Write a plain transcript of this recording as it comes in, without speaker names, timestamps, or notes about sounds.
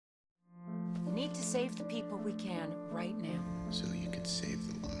need to save the people we can right now. So you can save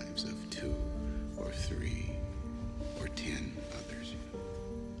the lives of 2 or 3 or 10 others.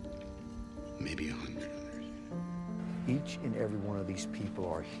 Maybe 100 others. Each and every one of these people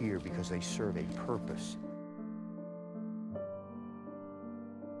are here because they serve a purpose.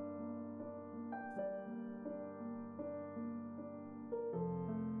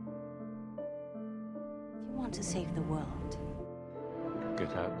 If you want to save the world,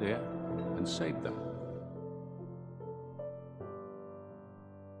 get out there and save them.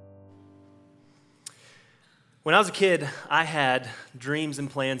 When I was a kid, I had dreams and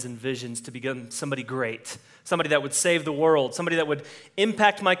plans and visions to become somebody great, somebody that would save the world, somebody that would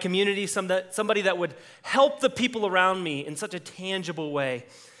impact my community, somebody that would help the people around me in such a tangible way.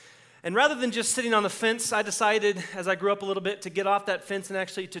 And rather than just sitting on the fence, I decided, as I grew up a little bit, to get off that fence and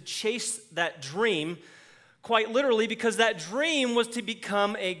actually to chase that dream, quite literally, because that dream was to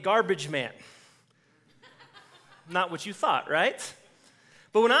become a garbage man. Not what you thought, right?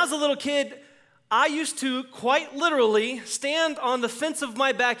 But when I was a little kid, I used to quite literally stand on the fence of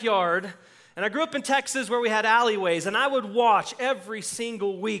my backyard, and I grew up in Texas where we had alleyways, and I would watch every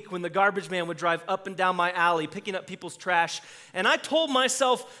single week when the garbage man would drive up and down my alley picking up people's trash, and I told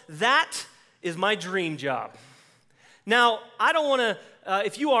myself, that is my dream job. Now, I don't want to,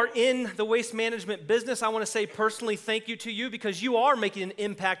 if you are in the waste management business, I want to say personally thank you to you because you are making an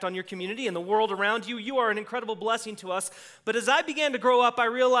impact on your community and the world around you. You are an incredible blessing to us. But as I began to grow up, I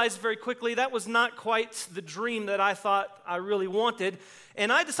realized very quickly that was not quite the dream that I thought I really wanted.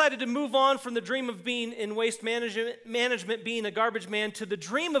 And I decided to move on from the dream of being in waste management, being a garbage man, to the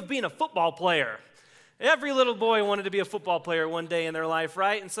dream of being a football player. Every little boy wanted to be a football player one day in their life,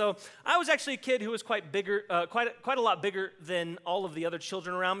 right? And so I was actually a kid who was quite a lot bigger than all of the other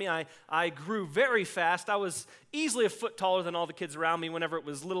children around me. I grew very fast. I was easily a foot taller than all the kids around me whenever it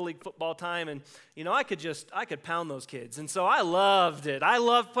was Little League football time. And, you know, I could pound those kids. And so I loved it. I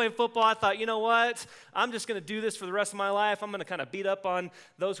loved playing football. I thought, you know what? I'm just going to do this for the rest of my life. I'm going to kind of beat up on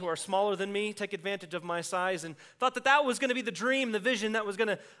those who are smaller than me, take advantage of my size, and thought that was going to be the dream, the vision that was going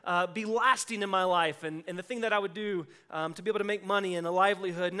to be lasting in my life and the thing that I would do to be able to make money and a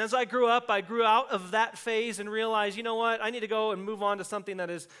livelihood. And as I grew up, I grew out of that phase and realized, you know what? I need to go and move on to something that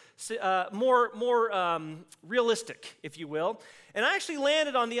is more realistic, if you will. And I actually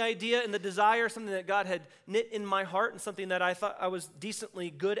landed on the idea and the desire, something that God had knit in my heart and something that I thought I was decently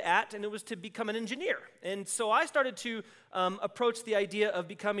good at, and it was to become an engineer. And so I started to approach the idea of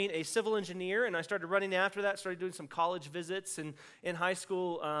becoming a civil engineer, and I started running after that, started doing some college visits, and in high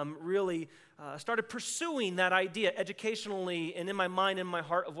school really started pursuing that idea educationally and in my mind and my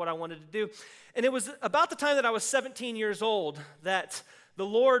heart of what I wanted to do. And it was about the time that I was 17 years old that the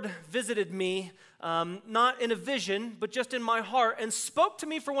Lord visited me, not in a vision, but just in my heart, and spoke to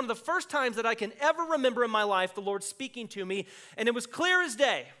me for one of the first times that I can ever remember in my life, the Lord speaking to me, and it was clear as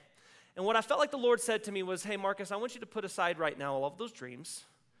day. And what I felt like the Lord said to me was, hey, Marcus, I want you to put aside right now all of those dreams,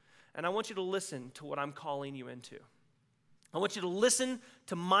 and I want you to listen to what I'm calling you into. I want you to listen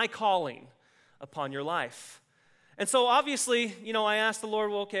to my calling upon your life. And so obviously, you know, I asked the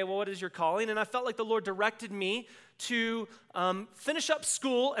Lord, well, what is your calling? And I felt like the Lord directed me to finish up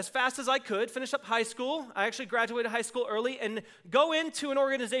school as fast as I could, finish up high school. I actually graduated high school early and go into an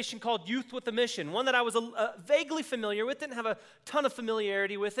organization called Youth with a Mission, one that I was vaguely familiar with, didn't have a ton of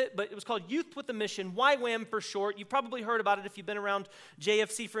familiarity with it, but it was called Youth with a Mission, YWAM for short. You've probably heard about it if you've been around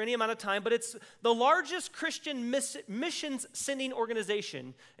JFC for any amount of time, but it's the largest Christian missions sending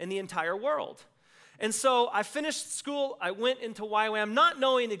organization in the entire world. And so I finished school, I went into YWAM, not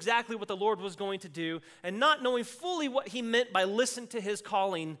knowing exactly what the Lord was going to do, and not knowing fully what he meant by listen to his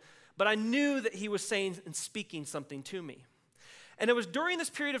calling, but I knew that he was saying and speaking something to me. And it was during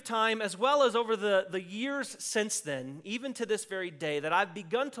this period of time, as well as over the years since then, even to this very day, that I've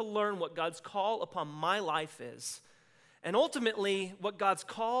begun to learn what God's call upon my life is, and ultimately what God's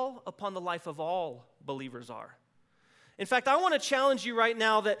call upon the life of all believers are. In fact, I want to challenge you right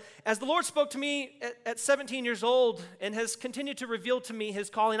now that as the Lord spoke to me at 17 years old and has continued to reveal to me his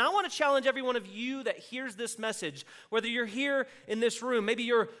calling, I want to challenge every one of you that hears this message, whether you're here in this room, maybe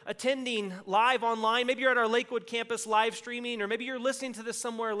you're attending live online, maybe you're at our Lakewood campus live streaming, or maybe you're listening to this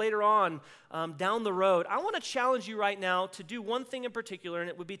somewhere later on down the road. I want to challenge you right now to do one thing in particular, and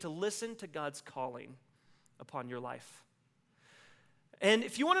it would be to listen to God's calling upon your life. And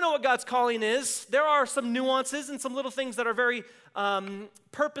if you want to know what God's calling is, there are some nuances and some little things that are very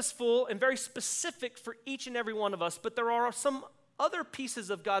purposeful and very specific for each and every one of us, but there are some other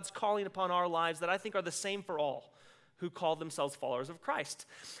pieces of God's calling upon our lives that I think are the same for all who call themselves followers of Christ.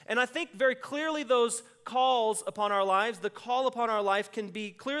 And I think very clearly those calls upon our lives, the call upon our life can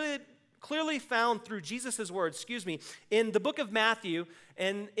be clearly clearly found through Jesus' words, in the book of Matthew.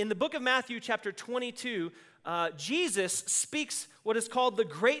 And in the book of Matthew, chapter 22, Jesus speaks what is called the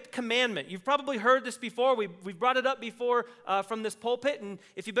Great Commandment. You've probably heard this before. We've brought it up before from this pulpit, and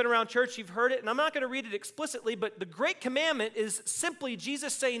if you've been around church, you've heard it. And I'm not going to read it explicitly, but the Great Commandment is simply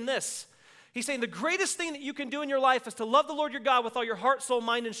Jesus saying this. He's saying the greatest thing that you can do in your life is to love the Lord your God with all your heart, soul,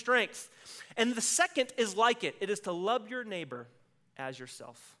 mind, and strength. And the second is like it. It is to love your neighbor as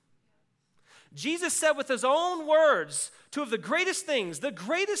yourself. Jesus said with his own words, two of the greatest things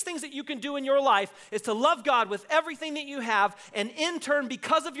that you can do in your life is to love God with everything that you have, and in turn,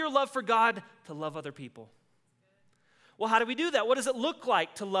 because of your love for God, to love other people. Well, how do we do that? What does it look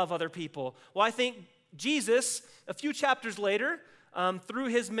like to love other people? Well, I think Jesus, a few chapters later, through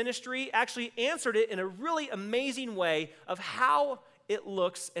his ministry, actually answered it in a really amazing way of how it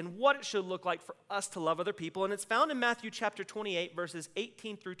looks and what it should look like for us to love other people. And it's found in Matthew chapter 28, verses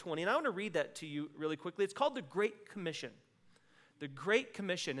 18 through 20. And I want to read that to you really quickly. It's called the Great Commission. The Great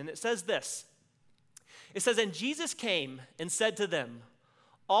Commission. And it says this. It says, "And Jesus came and said to them,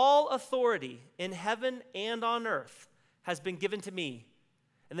 'All authority in heaven and on earth has been given to me.'"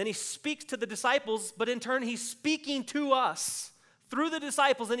 And then he speaks to the disciples, but in turn he's speaking to us through the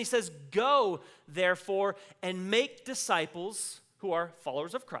disciples. And he says, "Go, therefore, and make disciples," who are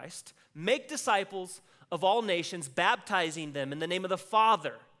followers of Christ, "make disciples of all nations, baptizing them in the name of the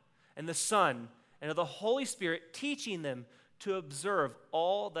Father and the Son and of the Holy Spirit, teaching them to observe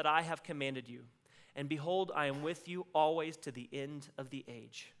all that I have commanded you. And behold, I am with you always to the end of the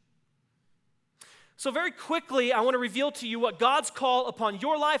age." So very quickly, I want to reveal to you what God's call upon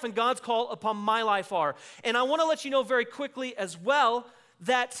your life and God's call upon my life are. And I want to let you know very quickly as well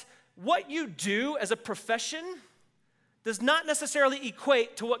that what you do as a profession does not necessarily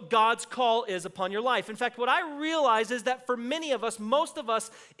equate to what God's call is upon your life. In fact, what I realize is that for many of us, most of us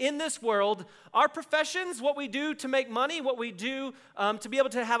in this world, our professions, what we do to make money, what we do to be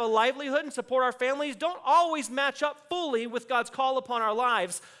able to have a livelihood and support our families, don't always match up fully with God's call upon our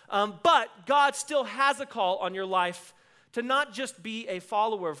lives. But God still has a call on your life to not just be a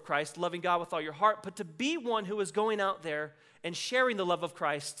follower of Christ, loving God with all your heart, but to be one who is going out there and sharing the love of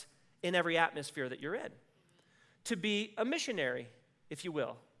Christ in every atmosphere that you're in. To be a missionary, if you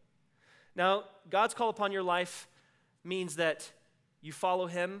will. Now, God's call upon your life means that you follow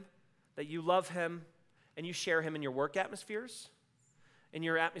him, that you love him, and you share him in your work atmospheres, in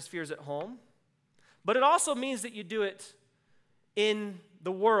your atmospheres at home. But it also means that you do it in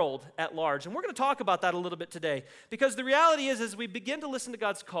the world at large. And we're going to talk about that a little bit today. Because the reality is, as we begin to listen to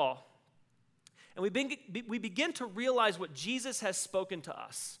God's call, and we begin to realize what Jesus has spoken to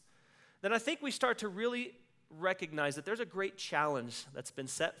us, then I think we start to really recognize that there's a great challenge that's been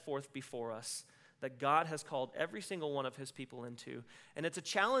set forth before us that God has called every single one of his people into. And it's a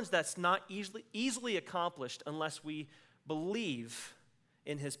challenge that's not easily accomplished unless we believe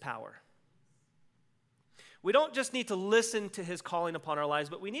in his power. We don't just need to listen to his calling upon our lives,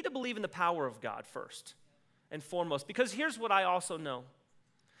 but we need to believe in the power of God first and foremost. Because here's what I also know.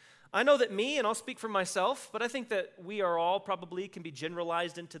 I know that me, and I'll speak for myself, but I think that we are all probably can be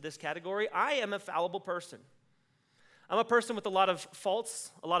generalized into this category. I am a fallible person. I'm a person with a lot of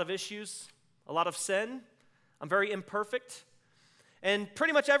faults, a lot of issues, a lot of sin. I'm very imperfect. And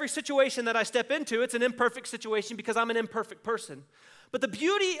pretty much every situation that I step into, it's an imperfect situation because I'm an imperfect person. But the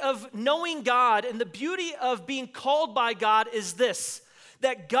beauty of knowing God and the beauty of being called by God is this,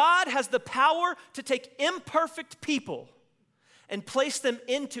 that God has the power to take imperfect people and place them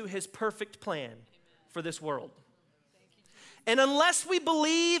into his perfect plan for this world. And unless we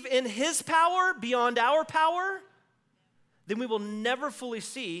believe in his power beyond our power, then we will never fully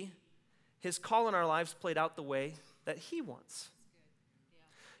see his call in our lives played out the way that he wants.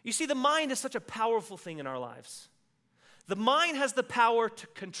 You see, the mind is such a powerful thing in our lives. The mind has the power to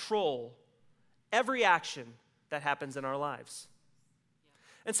control every action that happens in our lives.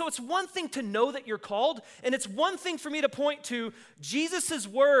 And so it's one thing to know that you're called, and it's one thing for me to point to Jesus'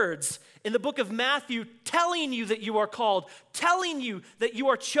 words in the book of Matthew telling you that you are called, telling you that you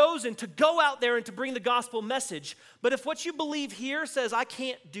are chosen to go out there and to bring the gospel message. But if what you believe here says, I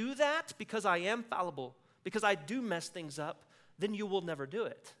can't do that because I am fallible, because I do mess things up, then you will never do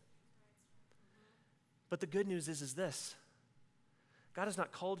it. But the good news is this. God has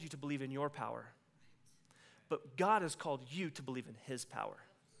not called you to believe in your power, but God has called you to believe in his power.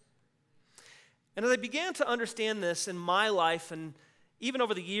 And as I began to understand this in my life, and even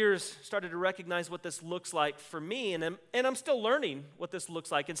over the years started to recognize what this looks like for me, and I'm still learning what this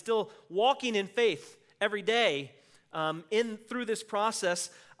looks like and still walking in faith every day through this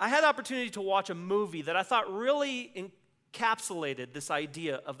process, I had the opportunity to watch a movie that I thought really encapsulated this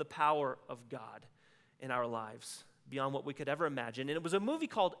idea of the power of God in our lives beyond what we could ever imagine. And it was a movie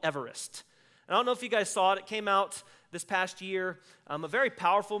called Everest. I don't know if you guys saw it. It came out this past year. A very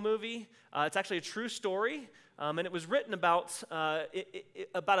powerful movie. It's actually a true story. And it was written about a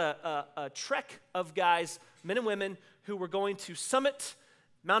trek of guys, men and women, who were going to summit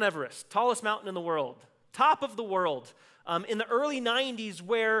Mount Everest, tallest mountain in the world, top of the world, in the early 90s,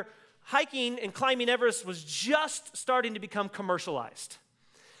 where hiking and climbing Everest was just starting to become commercialized.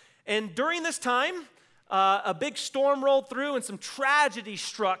 And during this time, a big storm rolled through and some tragedy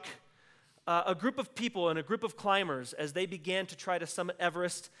struck a group of people and a group of climbers as they began to try to summit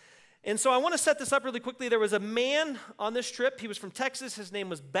Everest. And so I want to set this up really quickly. There was a man on this trip. He was from Texas. His name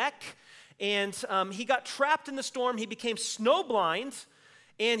was Beck. And he got trapped in the storm. He became snowblind,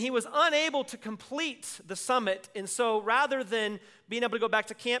 and he was unable to complete the summit. And so rather than being able to go back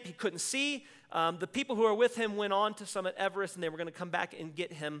to camp, he couldn't see. The people who were with him went on to summit Everest, and they were going to come back and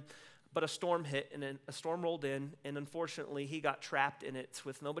get him. But a storm hit, and then a storm rolled in, and unfortunately, he got trapped in it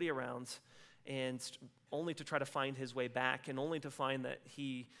with nobody around, and only to try to find his way back, and only to find that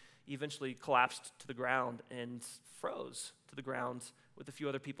he eventually collapsed to the ground and froze to the ground with a few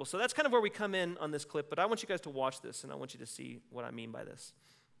other people. So that's kind of where we come in on this clip, but I want you guys to watch this, and I want you to see what I mean by this.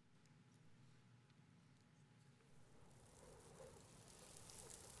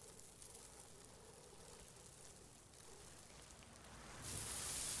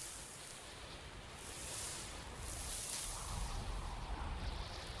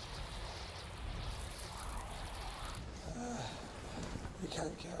 We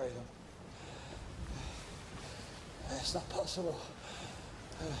can't carry them. It's not possible.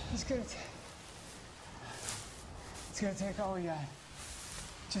 It's gonna take all we got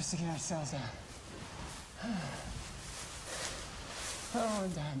just to get ourselves out. I don't want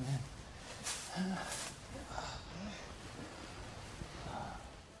to die, man.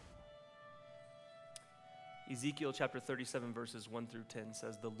 Ezekiel chapter 37, verses 1 through 10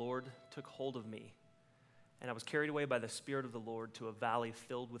 says, "The Lord took hold of me, and I was carried away by the Spirit of the Lord to a valley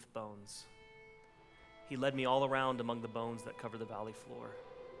filled with bones. He led me all around among the bones that cover the valley floor.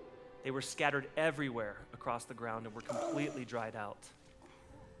 They were scattered everywhere across the ground and were completely dried out.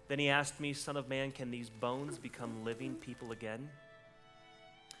 Then he asked me, 'Son of man, can these bones become living people again?'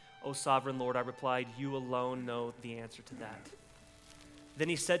 'O sovereign Lord,' I replied, 'you alone know the answer to that.' Then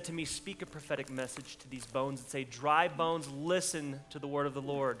he said to me, 'Speak a prophetic message to these bones and say, dry bones, listen to the word of the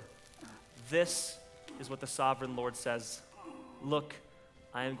Lord. This is what the sovereign Lord says. Look,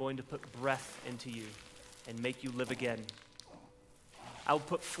 I am going to put breath into you and make you live again. I will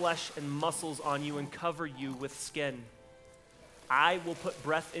put flesh and muscles on you and cover you with skin. I will put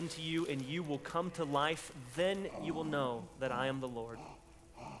breath into you and you will come to life. Then you will know that I am the Lord.'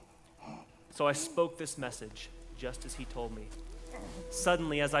 So I spoke this message just as he told me.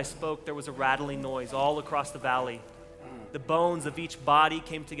 Suddenly, as I spoke, there was a rattling noise all across the valley. The bones of each body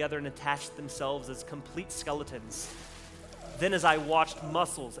came together and attached themselves as complete skeletons. Then as I watched,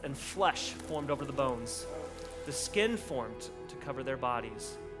 muscles and flesh formed over the bones. The skin formed to cover their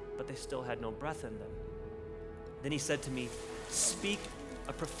bodies, but they still had no breath in them. Then he said to me, 'Speak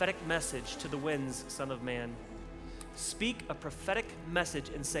a prophetic message to the winds, Son of man. Speak a prophetic message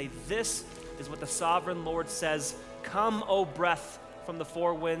and say, this is what the sovereign Lord says. Come, O breath from the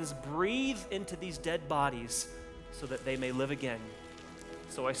four winds, breathe into these dead bodies so that they may live again.'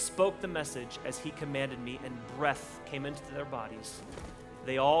 So I spoke the message as he commanded me, and breath came into their bodies.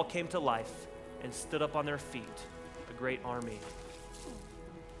 They all came to life and stood up on their feet, a great army."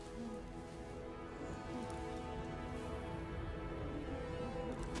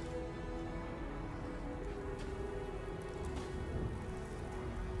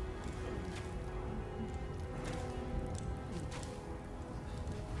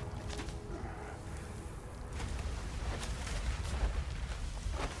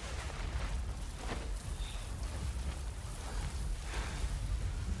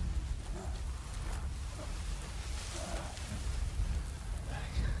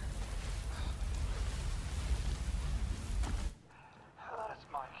 It's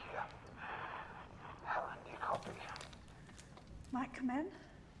Mike here. Helen, do you copy? Mike, come in.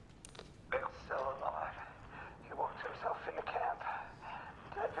 Bill's still alive. He walked himself into camp.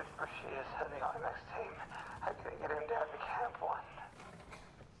 David Brashears and the IMAX team are going to get him down to Camp 1.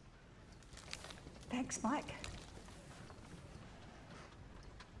 Thanks, Mike.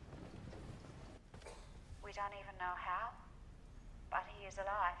 We don't even know how, but he is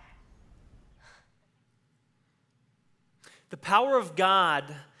alive. The power of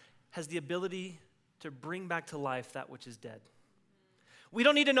God has the ability to bring back to life that which is dead. We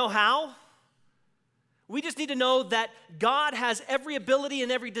don't need to know how. We just need to know that God has every ability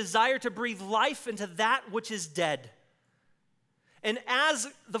and every desire to breathe life into that which is dead. And as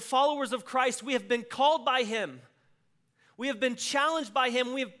the followers of Christ, we have been called by him. We have been challenged by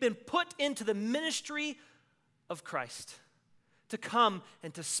him. We have been put into the ministry of Christ to come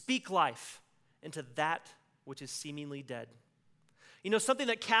and to speak life into that which is seemingly dead. You know, something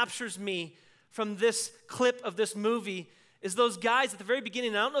that captures me from this clip of this movie is those guys at the very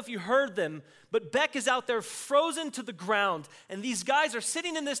beginning. I don't know if you heard them, but Beck is out there frozen to the ground, and these guys are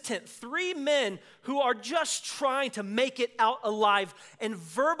sitting in this tent, 3 men who are just trying to make it out alive and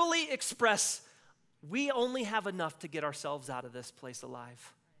verbally express, we only have enough to get ourselves out of this place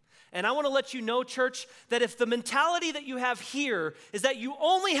alive. And I want to let you know, church, that if the mentality that you have here is that you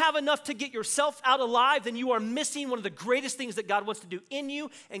only have enough to get yourself out alive, then you are missing one of the greatest things that God wants to do in you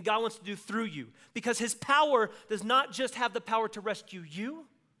and God wants to do through you. Because his power does not just have the power to rescue you,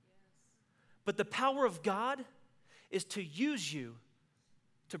 but the power of God is to use you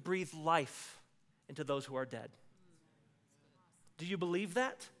to breathe life into those who are dead. Do you believe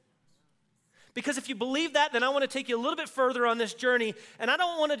that? Because if you believe that, then I want to take you a little bit further on this journey. And I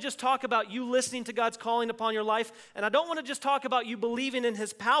don't want to just talk about you listening to God's calling upon your life. And I don't want to just talk about you believing in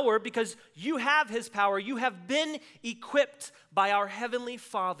his power, because you have his power. You have been equipped by our Heavenly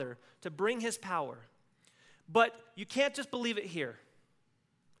Father to bring his power. But you can't just believe it here.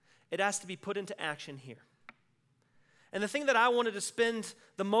 It has to be put into action here. And the thing that I wanted to spend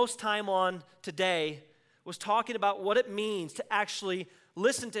the most time on today was talking about what it means to actually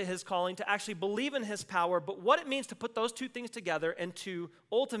listen to his calling, to actually believe in his power, but what it means to put those two things together and to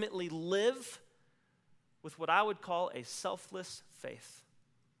ultimately live with what I would call a selfless faith.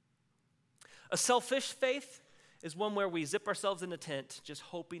 A selfish faith is one where we zip ourselves in a tent just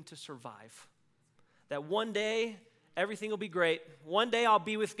hoping to survive. That one day everything will be great. One day I'll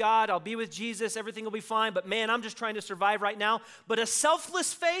be with God, I'll be with Jesus, everything will be fine, but man, I'm just trying to survive right now. But a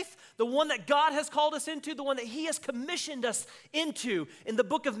selfless faith, the one that God has called us into, the one that he has commissioned us into in the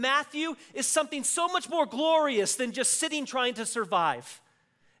book of Matthew, is something so much more glorious than just sitting trying to survive.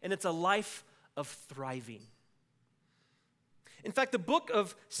 And it's a life of thriving. In fact, the book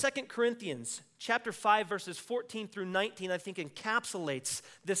of 2 Corinthians, chapter 5, verses 14 through 19, I think encapsulates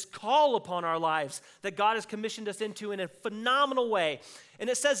this call upon our lives that God has commissioned us into in a phenomenal way. And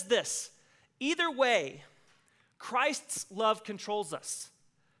it says this: either way, Christ's love controls us.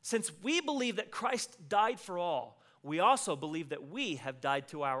 Since we believe that Christ died for all, we also believe that we have died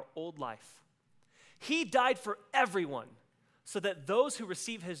to our old life. He died for everyone, so that those who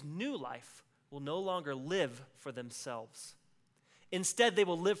receive his new life will no longer live for themselves. Instead, they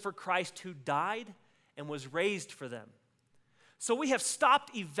will live for Christ, who died and was raised for them. So we have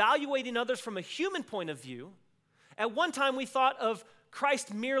stopped evaluating others from a human point of view. At one time, we thought of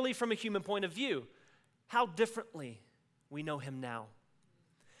Christ merely from a human point of view. How differently we know him now.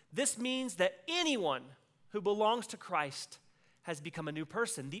 This means that anyone who belongs to Christ has become a new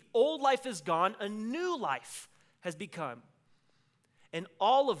person. The old life is gone, a new life has become. And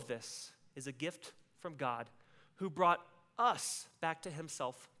all of this is a gift from God, who brought us back to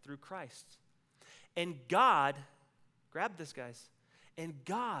himself through Christ. And God, grab this, guys, and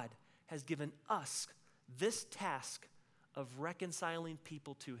God has given us this task of reconciling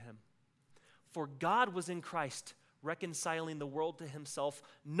people to him. For God was in Christ, reconciling the world to himself,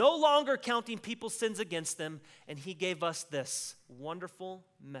 no longer counting people's sins against them, and he gave us this wonderful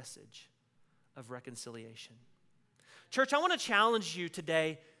message of reconciliation. Church, I want to challenge you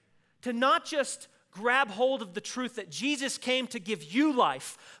today to not just grab hold of the truth that Jesus came to give you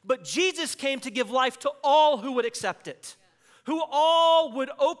life, but Jesus came to give life to all who would accept it, who all would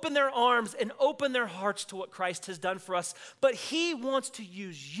open their arms and open their hearts to what Christ has done for us. But he wants to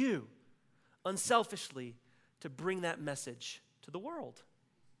use you unselfishly to bring that message to the world.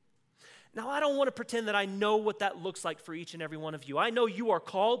 Now, I don't want to pretend that I know what that looks like for each and every one of you. I know you are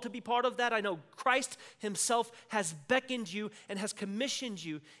called to be part of that. I know Christ himself has beckoned you and has commissioned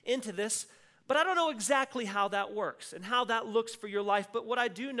you into this. But I don't know exactly how that works and how that looks for your life. But what I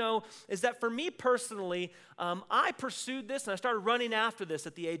do know is that for me personally, I pursued this and I started running after this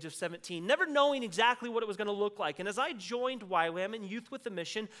at the age of 17, never knowing exactly what it was going to look like. And as I joined YWAM and Youth with a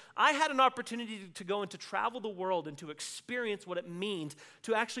Mission, I had an opportunity to go and to travel the world and to experience what it means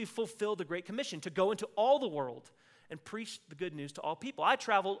to actually fulfill the Great Commission, to go into all the world and preach the good news to all people. I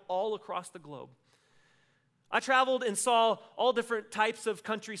traveled all across the globe. I traveled and saw all different types of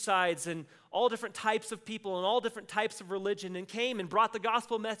countrysides and all different types of people and all different types of religion, and came and brought the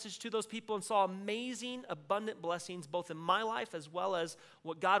gospel message to those people and saw amazing, abundant blessings both in my life as well as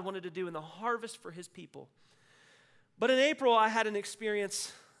what God wanted to do in the harvest for his people. But in April, I had an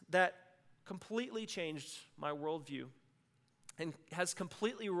experience that completely changed my worldview and has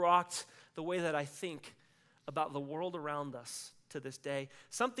completely rocked the way that I think about the world around us to this day.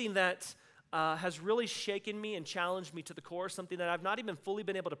 Something that has really shaken me and challenged me to the core, something that I've not even fully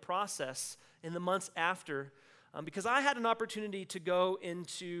been able to process in the months after, because I had an opportunity to go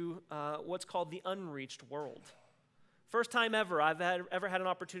into what's called the unreached world. First time ever I've ever had an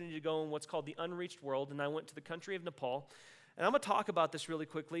opportunity to go in what's called the unreached world, and I went to the country of Nepal. And I'm going to talk about this really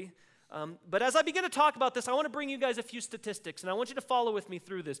quickly. But as I begin to talk about this, I want to bring you guys a few statistics, and I want you to follow with me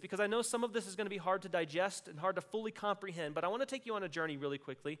through this, because I know some of this is going to be hard to digest and hard to fully comprehend, but I want to take you on a journey really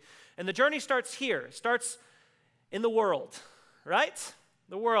quickly. And the journey starts here. It starts in the world, right?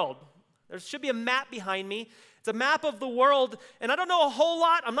 The world. There should be a map behind me. It's a map of the world, and I don't know a whole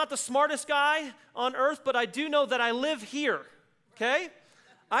lot. I'm not the smartest guy on earth, but I do know that I live here, okay?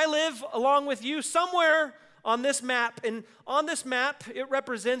 I live along with you somewhere on this map, and on this map, it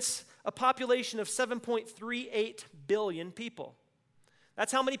represents a population of 7.38 billion people.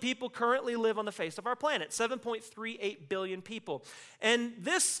 That's how many people currently live on the face of our planet, 7.38 billion people. And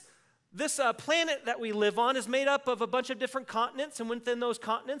this planet that we live on is made up of a bunch of different continents, and within those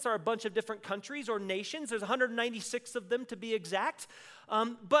continents are a bunch of different countries or nations. There's 196 of them to be exact.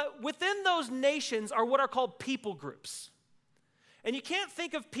 But within those nations are what are called people groups. And you can't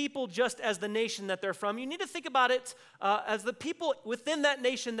think of people just as the nation that they're from. You need to think about it as the people within that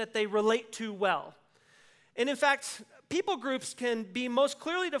nation that they relate to well. And in fact, people groups can be most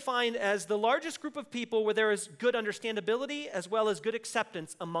clearly defined as the largest group of people where there is good understandability as well as good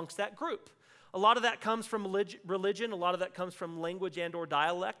acceptance amongst that group. A lot of that comes from religion. A lot of that comes from language and or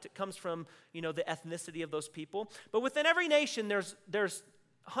dialect. It comes from, the ethnicity of those people. But within every nation, there's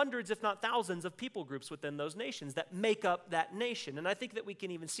hundreds, if not thousands, of people groups within those nations that make up that nation. And I think that we can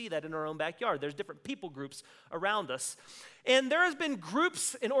even see that in our own backyard. There's different people groups around us. And there has been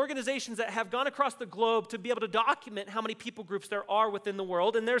groups and organizations that have gone across the globe to be able to document how many people groups there are within the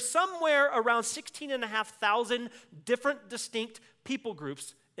world. And there's somewhere around 16,500 different distinct people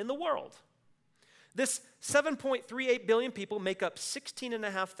groups in the world. This 7.38 billion people make up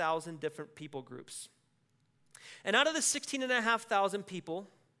 16,500 different people groups. And out of the 16,500 people,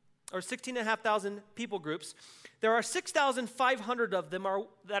 or 16,500 people groups, there are 6,500 of them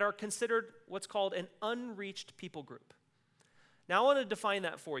that are considered what's called an unreached people group. Now I want to define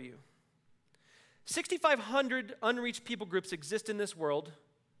that for you. 6,500 unreached people groups exist in this world,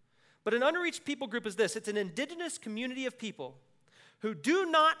 but an unreached people group is this. It's an indigenous community of people who do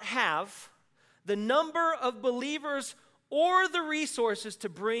not have the number of believers or the resources to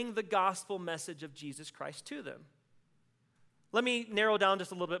bring the gospel message of Jesus Christ to them. Let me narrow down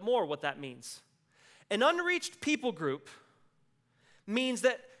just a little bit more what that means. An unreached people group means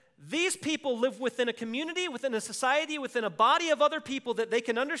that these people live within a community, within a society, within a body of other people that they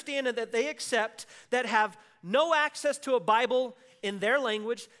can understand and that they accept, that have no access to a Bible in their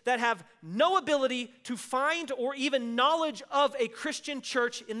language, that have no ability to find or even knowledge of a Christian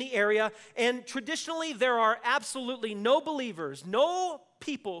church in the area. And traditionally, there are absolutely no believers, no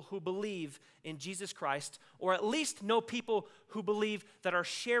people who believe in Jesus Christ, or at least no people who believe that are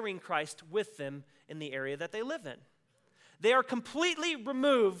sharing Christ with them in the area that they live in. They are completely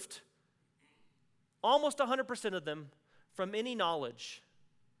removed, almost 100% of them, from any knowledge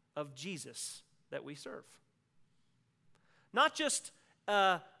of Jesus that we serve. Not just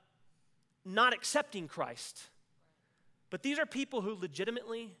not accepting Christ, but these are people who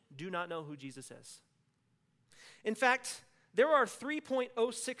legitimately do not know who Jesus is. In fact, there are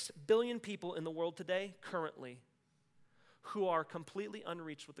 3.06 billion people in the world today, currently, who are completely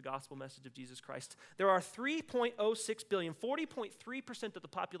unreached with the gospel message of Jesus Christ. There are 3.06 billion, 40.3% of the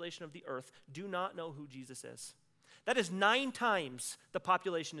population of the earth do not know who Jesus is. That is 9 times the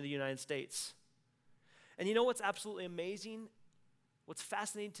population of the United States. And you know what's absolutely amazing? What's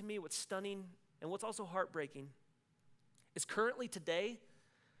fascinating to me, what's stunning, and what's also heartbreaking is currently today,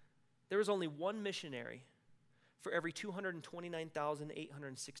 there is only one missionary for every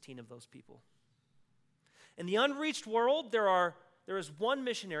 229,816 of those people. In the unreached world, there is one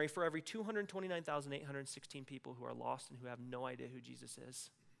missionary for every 229,816 people who are lost and who have no idea who Jesus is.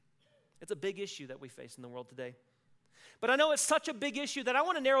 It's a big issue that we face in the world today. But I know it's such a big issue that I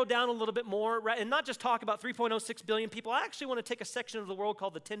want to narrow down a little bit more and not just talk about 3.06 billion people. I actually want to take a section of the world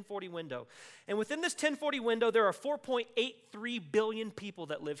called the 1040 window. And within this 1040 window, there are 4.83 billion people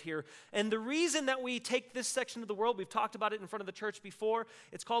that live here. And the reason that we take this section of the world, we've talked about it in front of the church before,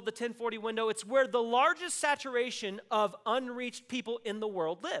 it's called the 1040 window. It's where the largest saturation of unreached people in the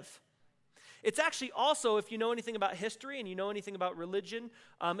world live. It's actually also, if you know anything about history and you know anything about religion,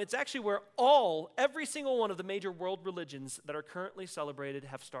 it's actually where every single one of the major world religions that are currently celebrated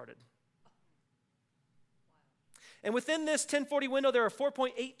have started. And within this 1040 window, there are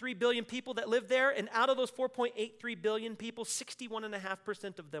 4.83 billion people that live there. And out of those 4.83 billion people,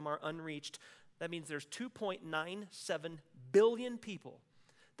 61.5% of them are unreached. That means there's 2.97 billion people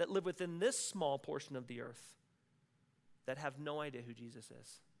that live within this small portion of the earth that have no idea who Jesus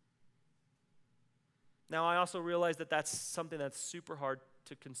is. Now, I also realize that that's something that's super hard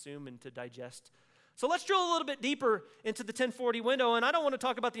to consume and to digest. So let's drill a little bit deeper into the 1040 window, and I don't want to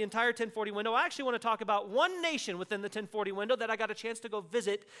talk about the entire 1040 window. I actually want to talk about one nation within the 1040 window that I got a chance to go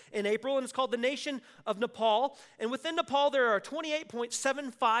visit in April, and it's called the nation of Nepal. And within Nepal, there are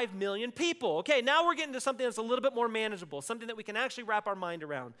 28.75 million people. Okay, now we're getting to something that's a little bit more manageable, something that we can actually wrap our mind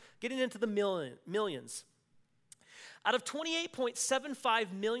around, getting into the millions. Out of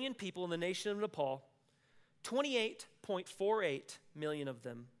 28.75 million people in the nation of Nepal, 28.48 million of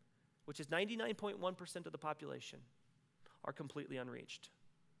them, which is 99.1% of the population, are completely unreached.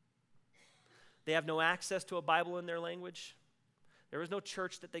 They have no access to a Bible in their language. There is no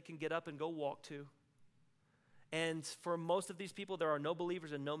church that they can get up and go walk to. And for most of these people, there are no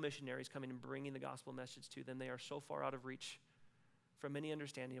believers and no missionaries coming and bringing the gospel message to them. They are so far out of reach from any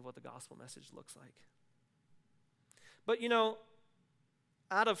understanding of what the gospel message looks like. But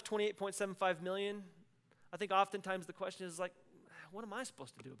out of 28.75 million, I think oftentimes the question is like, what am I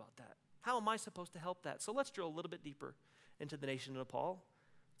supposed to do about that? How am I supposed to help that? So let's drill a little bit deeper into the nation of Nepal.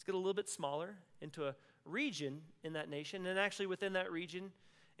 Let's get a little bit smaller into a region in that nation, and actually within that region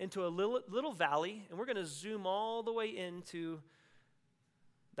into a little valley, and we're going to zoom all the way into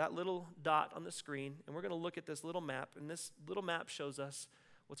that little dot on the screen, and we're going to look at this little map, and this little map shows us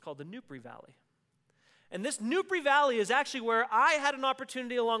what's called the Nupri Valley. And this Nupri Valley is actually where I had an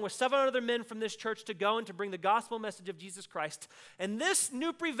opportunity along with 7 other men from this church to go and to bring the gospel message of Jesus Christ. And this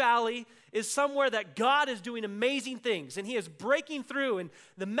Nupri Valley is somewhere that God is doing amazing things, and he is breaking through, and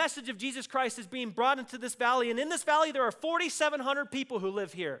the message of Jesus Christ is being brought into this valley. And in this valley, there are 4,700 people who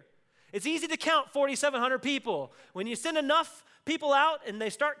live here. It's easy to count 4,700 people. When you send enough people out and they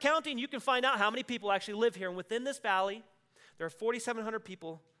start counting, you can find out how many people actually live here. And within this valley, there are 4,700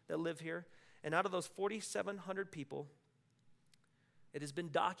 people that live here. And out of those 4,700 people, it has been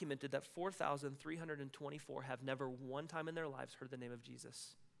documented that 4,324 have never one time in their lives heard the name of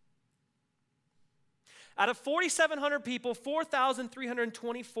Jesus. Out of 4,700 people,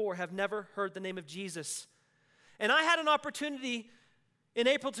 4,324 have never heard the name of Jesus. And I had an opportunity in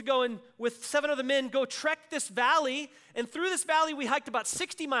April to go and with 7 other men go trek this valley. And through this valley, we hiked about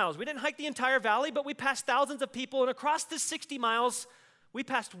 60 miles. We didn't hike the entire valley, but we passed thousands of people. And across this 60 miles, we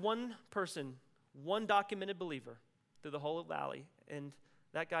passed one person, one documented believer through the whole valley, and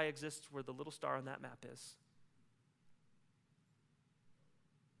that guy exists where the little star on that map is.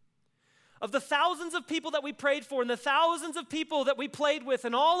 Of the thousands of people that we prayed for and the thousands of people that we played with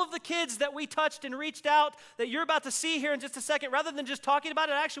and all of the kids that we touched and reached out that you're about to see here in just a second, rather than just talking about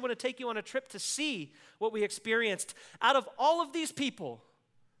it, I actually want to take you on a trip to see what we experienced. Out of all of these people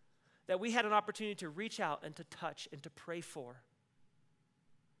that we had an opportunity to reach out and to touch and to pray for,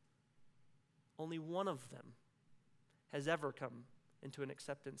 only one of them has ever come into an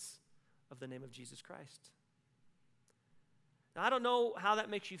acceptance of the name of Jesus Christ. Now, I don't know how that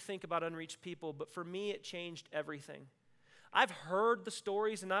makes you think about unreached people, but for me, it changed everything. I've heard the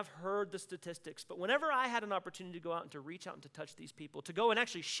stories and I've heard the statistics, but whenever I had an opportunity to go out and to reach out and to touch these people, to go and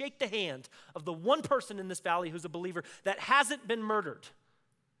actually shake the hand of the one person in this valley who's a believer that hasn't been murdered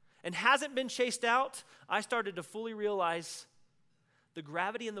and hasn't been chased out, I started to fully realize the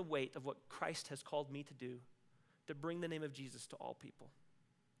gravity and the weight of what Christ has called me to do, to bring the name of Jesus to all people.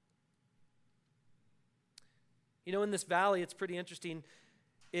 In this valley, it's pretty interesting.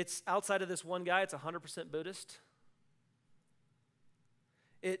 It's outside of this one guy, it's 100% Buddhist.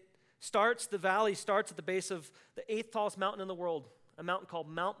 The valley starts at the base of the 8th tallest mountain in the world, a mountain called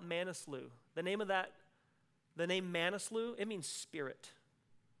Mount Manaslu. The name Manaslu, it means spirit.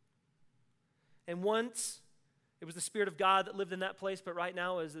 And once it was the Spirit of God that lived in that place, but right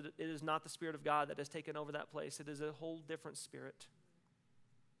now it is not the Spirit of God that has taken over that place. It is a whole different spirit.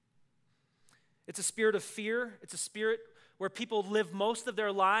 It's a spirit of fear. It's a spirit where people live most of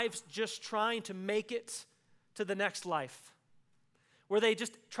their lives just trying to make it to the next life, where they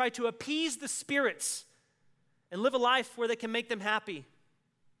just try to appease the spirits and live a life where they can make them happy.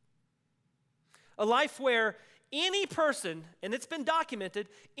 A life where any person, and it's been documented,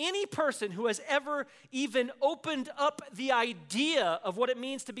 any person who has ever even opened up the idea of what it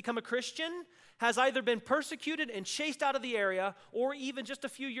means to become a Christian has either been persecuted and chased out of the area, or even just a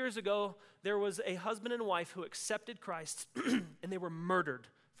few years ago, there was a husband and wife who accepted Christ and they were murdered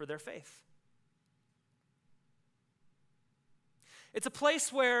for their faith. It's a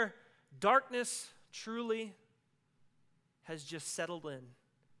place where darkness truly has just settled in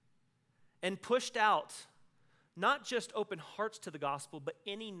and pushed out not just open hearts to the gospel, but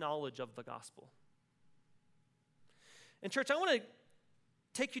any knowledge of the gospel. And church, I want to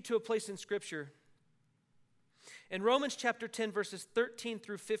take you to a place in Scripture. In Romans chapter 10, verses 13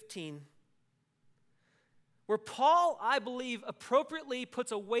 through 15, where Paul, I believe, appropriately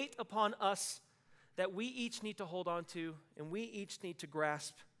puts a weight upon us that we each need to hold on to and we each need to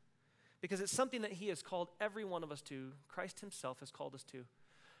grasp, because it's something that he has called every one of us to. Christ himself has called us to.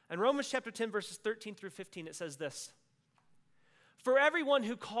 In Romans chapter 10, verses 13 through 15, it says this: "For everyone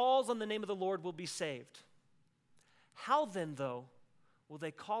who calls on the name of the Lord will be saved. How then, though, will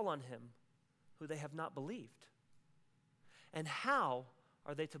they call on him who they have not believed? And how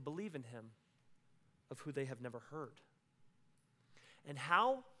are they to believe in him of who they have never heard? And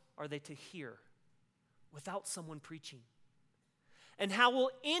how are they to hear without someone preaching? And how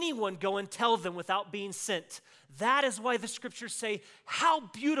will anyone go and tell them without being sent? That is why the scriptures say, how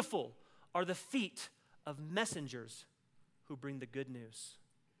beautiful are the feet of messengers who bring the good news."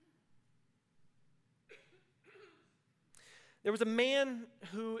 There was a man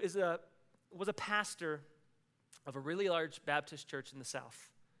who was a pastor of a really large Baptist church in the South.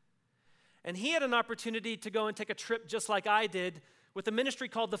 And he had an opportunity to go and take a trip just like I did with a ministry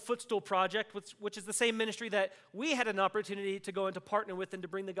called the Footstool Project, which is the same ministry that we had an opportunity to go and to partner with and to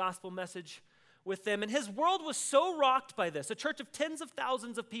bring the gospel message with them. And his world was so rocked by this, a church of tens of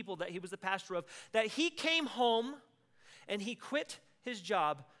thousands of people that he was the pastor of, that he came home and he quit his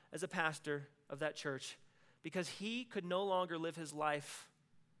job as a pastor of that church because he could no longer live his life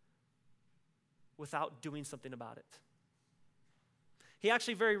without doing something about it. He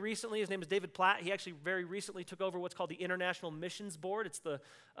actually very recently, his name is David Platt, he actually very recently took over what's called the International Missions Board. It's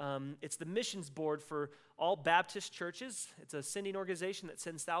the missions board for all Baptist churches. It's a sending organization that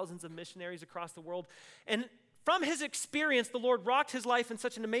sends thousands of missionaries across the world. And from his experience, the Lord rocked his life in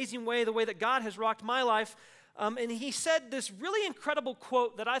such an amazing way, the way that God has rocked my life. And he said this really incredible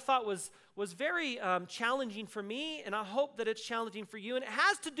quote that I thought was very challenging for me, and I hope that it's challenging for you. And it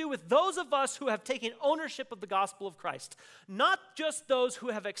has to do with those of us who have taken ownership of the gospel of Christ. Not just those who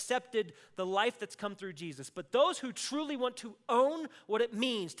have accepted the life that's come through Jesus, but those who truly want to own what it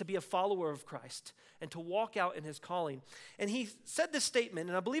means to be a follower of Christ and to walk out in his calling. And he said this statement,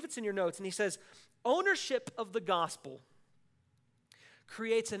 and I believe it's in your notes, and he says, "Ownership of the gospel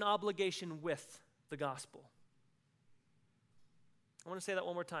creates an obligation with the gospel." I want to say that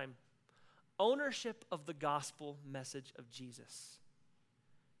one more time. Ownership of the gospel message of Jesus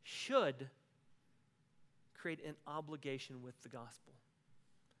should create an obligation with the gospel.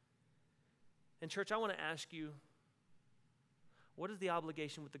 And church, I want to ask you, what is the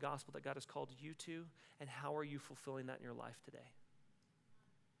obligation with the gospel that God has called you to, and how are you fulfilling that in your life today?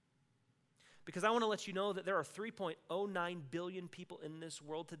 Because I want to let you know that there are 3.09 billion people in this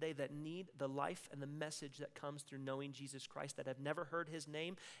world today that need the life and the message that comes through knowing Jesus Christ, that have never heard his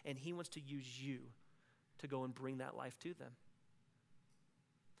name, and he wants to use you to go and bring that life to them.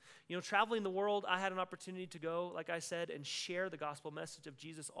 You know, traveling the world, I had an opportunity to go, like I said, and share the gospel message of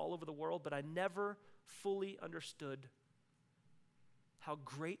Jesus all over the world, but I never fully understood how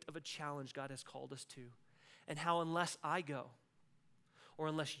great of a challenge God has called us to, and how unless I go, or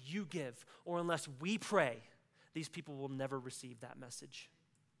unless you give, or unless we pray, these people will never receive that message.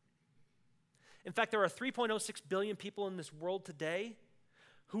 In fact, there are 3.06 billion people in this world today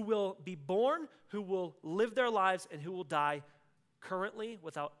who will be born, who will live their lives, and who will die currently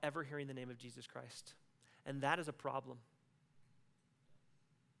without ever hearing the name of Jesus Christ. And that is a problem.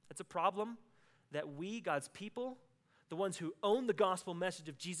 It's a problem that we, God's people, the ones who own the gospel message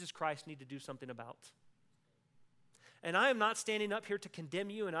of Jesus Christ, need to do something about. And I am not standing up here to condemn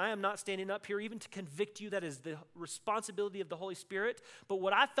you, and I am not standing up here even to convict you. That is the responsibility of the Holy Spirit. But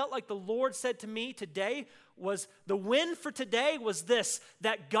what I felt like the Lord said to me today was, the win for today was this,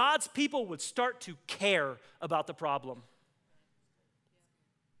 that God's people would start to care about the problem.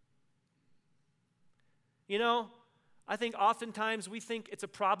 You know, I think oftentimes we think it's a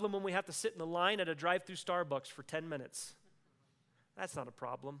problem when we have to sit in the line at a drive-through Starbucks for 10 minutes. That's not a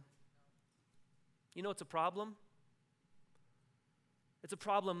problem. You know what's a problem? It's a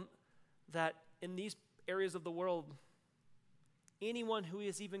problem that in these areas of the world, anyone who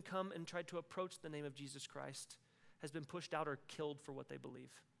has even come and tried to approach the name of Jesus Christ has been pushed out or killed for what they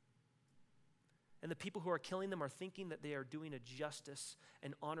believe. And the people who are killing them are thinking that they are doing a justice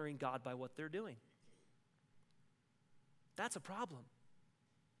and honoring God by what they're doing. That's a problem.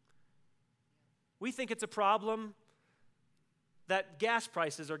 We think it's a problem that gas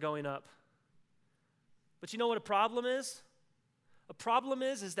prices are going up. But you know what a problem is? A problem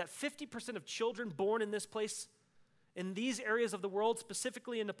is that 50% of children born in this place in these areas of the world,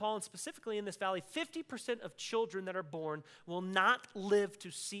 specifically in Nepal and specifically in this valley, 50% of children that are born will not live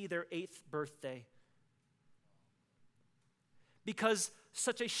to see their 8th birthday. Because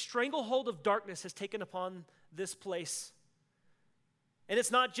such a stranglehold of darkness has taken upon this place. And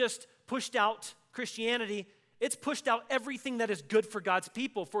it's not just pushed out Christianity, it's pushed out everything that is good for God's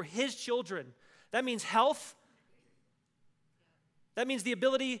people, for His children. That means health. That means the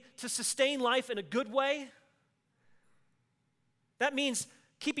ability to sustain life in a good way. That means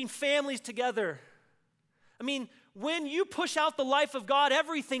keeping families together. I mean, when you push out the life of God,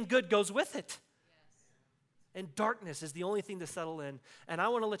 everything good goes with it. And darkness is the only thing to settle in. And I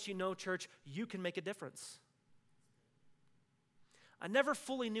want to let you know, church, you can make a difference. I never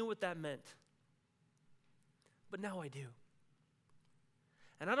fully knew what that meant, but now I do.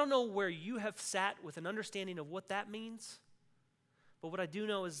 And I don't know where you have sat with an understanding of what that means, but what I do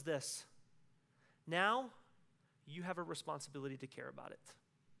know is this. Now, you have a responsibility to care about it.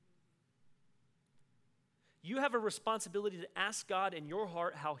 You have a responsibility to ask God in your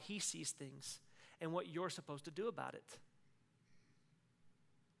heart how He sees things and what you're supposed to do about it.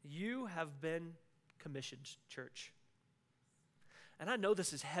 You have been commissioned, church. And I know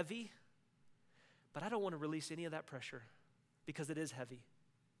this is heavy, but I don't want to release any of that pressure because it is heavy.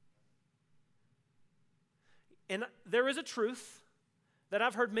 And there is a truth that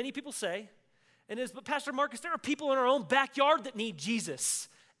I've heard many people say, and it is, but Pastor Marcus, there are people in our own backyard that need Jesus.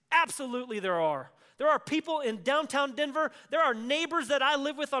 Absolutely there are. There are people in downtown Denver, there are neighbors that I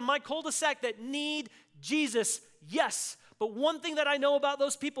live with on my cul-de-sac that need Jesus. Yes, but one thing that I know about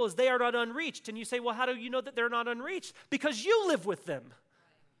those people is they are not unreached. And you say, well, how do you know that they're not unreached? Because you live with them.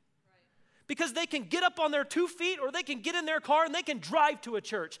 Because they can get up on their 2 feet or they can get in their car and they can drive to a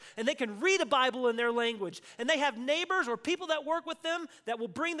church and they can read a Bible in their language. And they have neighbors or people that work with them that will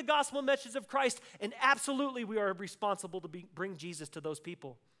bring the gospel message of Christ. And absolutely we are responsible to bring Jesus to those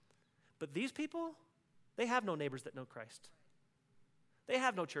people. But these people, they have no neighbors that know Christ. They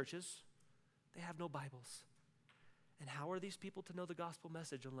have no churches. They have no Bibles. And how are these people to know the gospel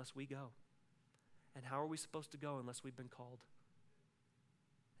message unless we go? And how are we supposed to go unless we've been called?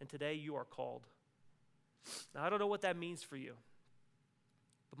 And today you are called. Now, I don't know what that means for you,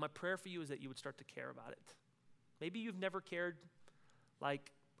 but my prayer for you is that you would start to care about it. Maybe you've never cared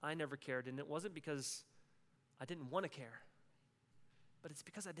like I never cared, and it wasn't because I didn't want to care, but it's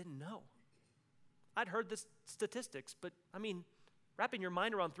because I didn't know. I'd heard the statistics, but I mean, wrapping your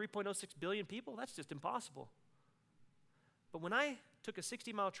mind around 3.06 billion people, that's just impossible. But when I took a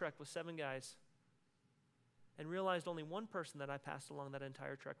 60-mile trek with 7 guys and realized only one person that I passed along that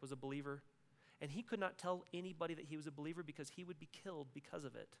entire trek was a believer, and he could not tell anybody that he was a believer because he would be killed because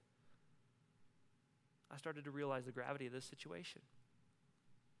of it, I started to realize the gravity of this situation.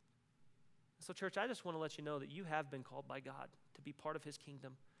 So, church, I just want to let you know that you have been called by God to be part of His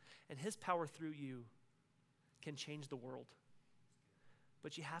kingdom, and His power through you can change the world.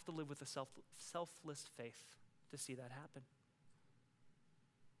 But you have to live with a selfless faith to see that happen.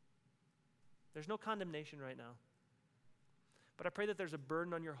 There's no condemnation right now. But I pray that there's a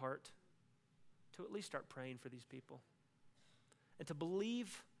burden on your heart to at least start praying for these people and to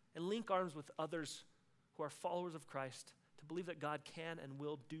believe and link arms with others who are followers of Christ, to believe that God can and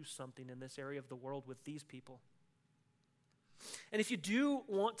will do something in this area of the world with these people. And if you do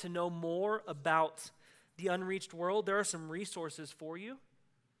want to know more about the unreached world, there are some resources for you.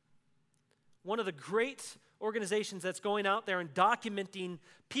 One of the great organizations that's going out there and documenting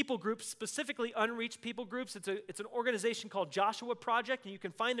people groups, specifically unreached people groups, it's an organization called Joshua Project, and you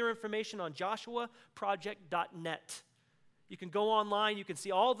can find their information on joshuaproject.net. You can go online, you can see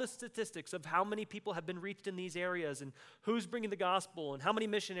all the statistics of how many people have been reached in these areas and who's bringing the gospel and how many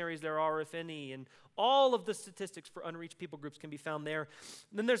missionaries there are, if any, and all of the statistics for unreached people groups can be found there.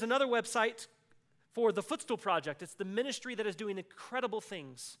 And then there's another website for the Footstool Project. It's the ministry that is doing incredible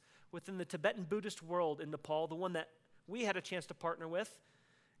things within the Tibetan Buddhist world in Nepal, the one that we had a chance to partner with.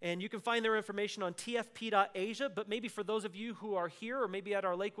 And you can find their information on tfp.asia, but maybe for those of you who are here or maybe at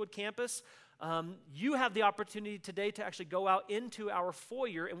our Lakewood campus, you have the opportunity today to actually go out into our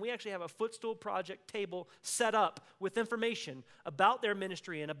foyer, and we actually have a Footstool Project table set up with information about their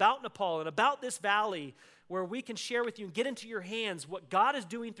ministry and about Nepal and about this valley, where we can share with you and get into your hands what God is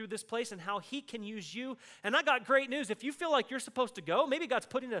doing through this place and how He can use you. And I got great news. If you feel like you're supposed to go, maybe God's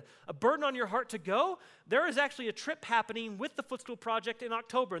putting a burden on your heart to go, there is actually a trip happening with the Footstool Project in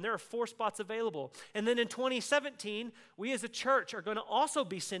October, and there are 4 spots available. And then in 2017, we as a church are going to also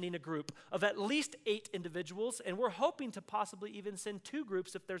be sending a group of at least 8 individuals, and we're hoping to possibly even send 2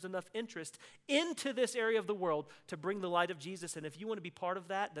 groups if there's enough interest into this area of the world to bring the light of Jesus. And if you want to be part of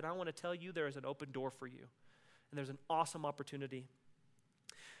that, then I want to tell you there is an open door for you. And there's an awesome opportunity.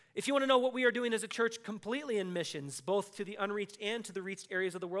 If you want to know what we are doing as a church completely in missions, both to the unreached and to the reached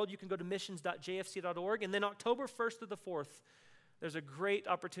areas of the world, you can go to missions.jfc.org. And then October 1st through the 4th, there's a great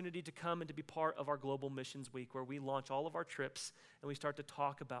opportunity to come and to be part of our Global Missions Week, where we launch all of our trips and we start to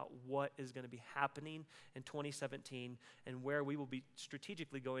talk about what is going to be happening in 2017 and where we will be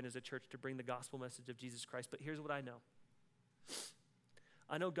strategically going as a church to bring the gospel message of Jesus Christ. But here's what I know.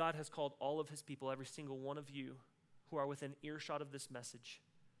 I know God has called all of his people, every single one of you who are within earshot of this message.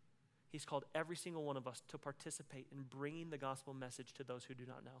 He's called every single one of us to participate in bringing the gospel message to those who do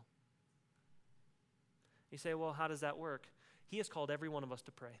not know. You say, well, how does that work? He has called every one of us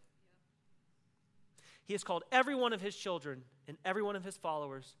to pray. He has called every one of his children and every one of his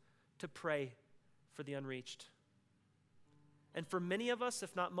followers to pray for the unreached. And for many of us,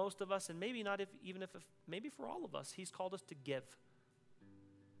 if not most of us, and maybe not maybe for all of us, he's called us to give.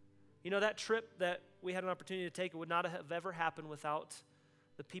 You know, that trip that we had an opportunity to take, it would not have ever happened without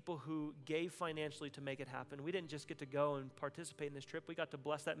the people who gave financially to make it happen. We didn't just get to go and participate in this trip. We got to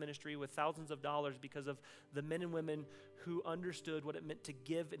bless that ministry with thousands of dollars because of the men and women who understood what it meant to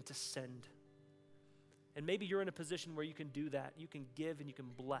give and to send. And maybe you're in a position where you can do that. You can give and you can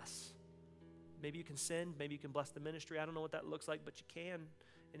bless. Maybe you can send, maybe you can bless the ministry. I don't know what that looks like, but you can.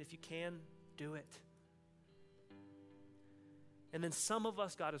 And if you can, do it. And then some of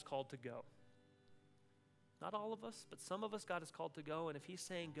us God has called to go. Not all of us, but some of us God has called to go. And if he's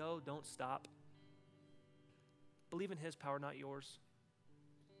saying go, don't stop. Believe in his power, not yours.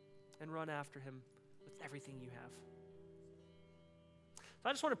 And run after him with everything you have. So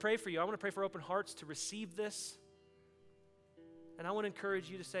I just want to pray for you. I want to pray for open hearts to receive this. And I want to encourage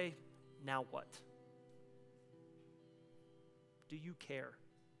you to say, now what? Do you care?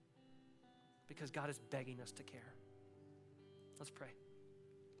 Because God is begging us to care. Let's pray.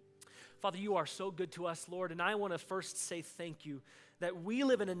 Father, you are so good to us, Lord, and I want to first say thank you that we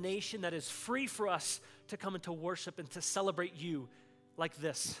live in a nation that is free for us to come and to worship and to celebrate you like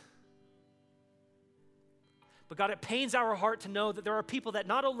this. But God, it pains our heart to know that there are people that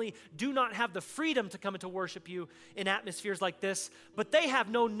not only do not have the freedom to come and to worship you in atmospheres like this, but they have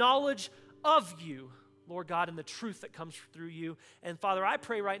no knowledge of you, Lord God, and the truth that comes through you. And Father, I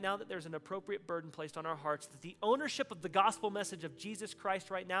pray right now that there's an appropriate burden placed on our hearts, that the ownership of the gospel message of Jesus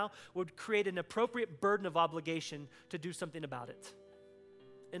Christ right now would create an appropriate burden of obligation to do something about it.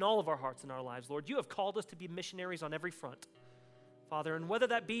 In all of our hearts and our lives, Lord, you have called us to be missionaries on every front, Father, and whether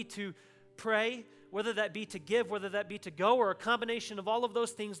that be to pray, whether that be to give, whether that be to go, or a combination of all of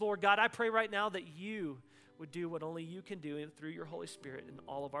those things, Lord God, I pray right now that you would do what only you can do through your Holy Spirit in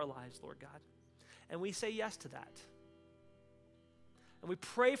all of our lives, Lord God. And we say yes to that. And we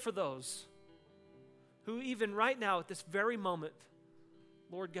pray for those who even right now at this very moment,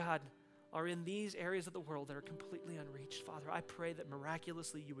 Lord God, are in these areas of the world that are completely unreached. Father, I pray that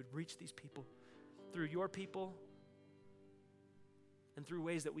miraculously you would reach these people through your people and through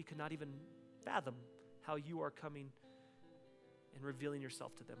ways that we could not even fathom how you are coming and revealing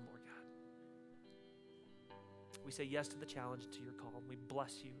yourself to them, Lord God. We say yes to the challenge, to your call, and we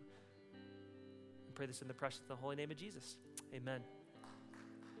bless you. And pray this in the precious and the holy name of Jesus. Amen.